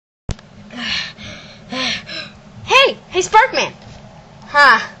Hey, Sparkman.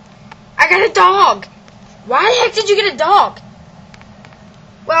 Huh. I got a dog. Why the heck did you get a dog?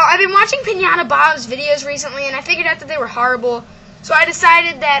 Well, I've been watching Pinata Bob's videos recently, and I figured out that they were horrible. So I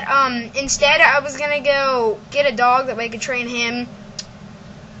decided that instead I was going to go get a dog that way I could train him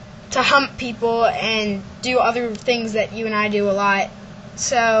to hump people and do other things that you and I do a lot.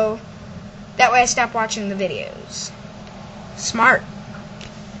 So that way I stopped watching the videos. Smart.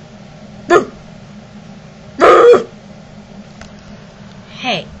 Boo! Boo!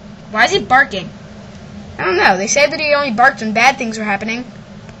 Hey, why is he barking? I don't know. They said that he only barked when bad things were happening.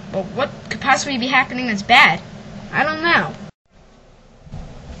 But what could possibly be happening that's bad? I don't know.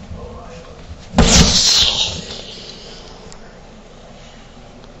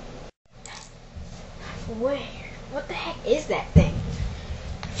 Where? What the heck is that thing?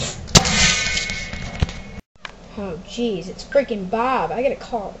 Oh, jeez, it's freaking Bob. I gotta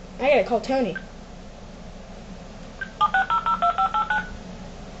call Tony.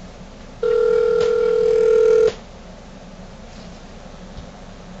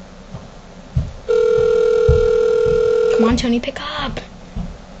 Come on, Tony, pick up.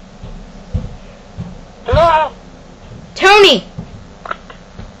 Hello? Tony!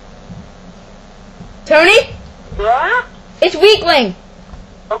 Tony? Yeah? It's Weakling.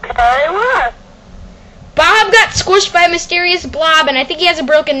 Okay, what? Bob got squished by a mysterious blob, and I think he has a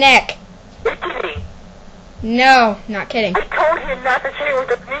broken neck. You're kidding. No, not kidding. I told him not to train with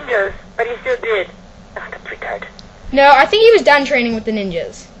the ninjas, but he still did. Oh, that's retarded. No, I think he was done training with the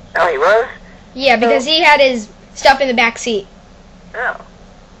ninjas. Oh, he was? Yeah, because he had his stuff in the back seat. Oh.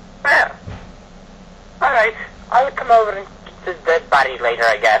 Well. Alright, I'll come over and get his dead body later,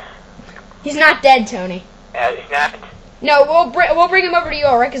 I guess. He's not dead, Tony. He's not? No, we'll bring him over to you,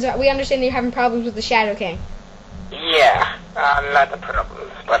 alright? Because we understand that you're having problems with the Shadow King. Yeah, not the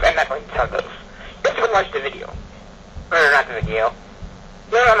problems, but I'm not going to tell those. You have to watch the video. Or not the video.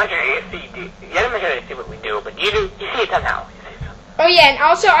 No, I'm not sure you see. I'm not sure you see what we do, but you see it somehow. Oh yeah, and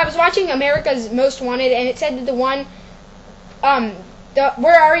also I was watching America's Most Wanted, and it said that the one,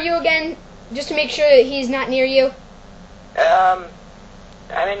 where are you again? Just to make sure that he's not near you. I'm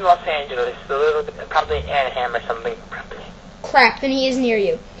in Los Angeles, a little bit, probably Anaheim or something, probably. Crap, then he is near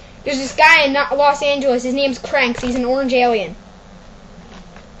you. There's this guy in Los Angeles, his name's Cranks, he's an orange alien.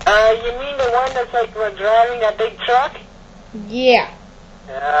 You mean the one that's like driving that big truck? Yeah.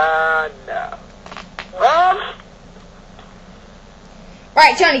 No. Well...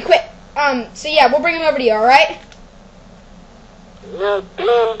 Alright, Tony, quit. So yeah, we'll bring him over to you, alright? No,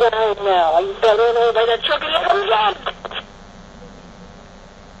 calm down now. I just got run over by that truck and it comes out.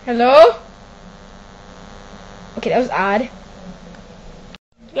 Hello? Okay, that was odd.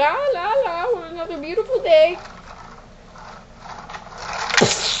 La la la, what another beautiful day.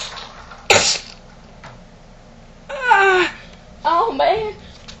 Oh man.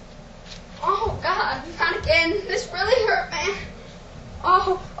 Oh God, not again. This really hurt, man.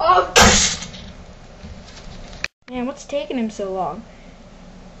 Oh. Man, what's taking him so long?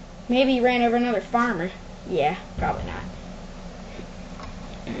 Maybe he ran over another farmer. Yeah, probably not.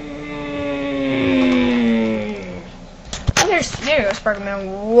 Oh, there you go,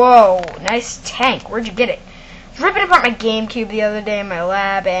 Sparkman. Whoa, nice tank. Where'd you get it? I was ripping apart my GameCube the other day in my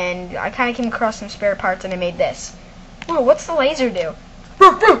lab, and I kind of came across some spare parts, and I made this. Whoa, what's the laser do?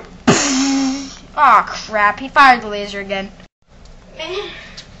 Oh crap, he fired the laser again. Man,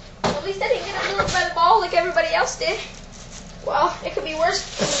 at least I didn't get hit by the ball like everybody else did. Well, it could be worse.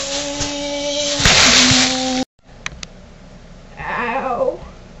 Ow.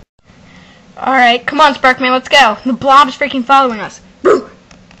 Alright, come on, Sparkman, let's go. The blob's freaking following us.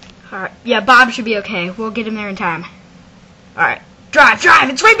 Alright, yeah, Bob should be okay. We'll get him there in time. Alright, drive,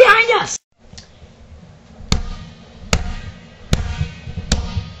 it's right behind us!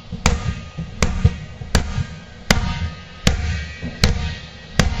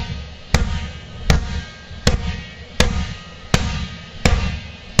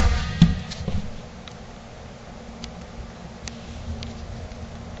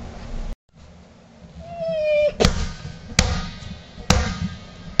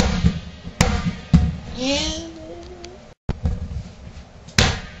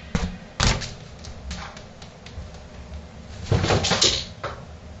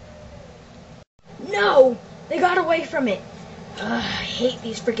 No! They got away from it! I hate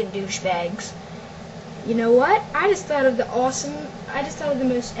these freaking douchebags. You know what? I just thought of the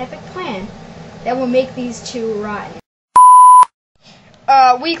most epic plan that will make these two rotten.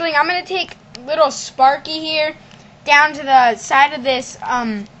 Weakling, I'm gonna take little Sparky here down to the side of this,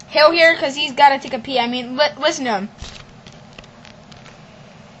 hill here, because he's gotta take a pee. I mean, listen to him.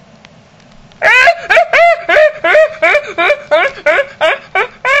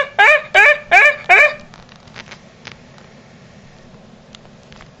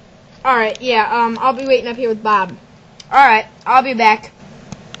 yeah, I'll be waiting up here with Bob. Alright, I'll be back.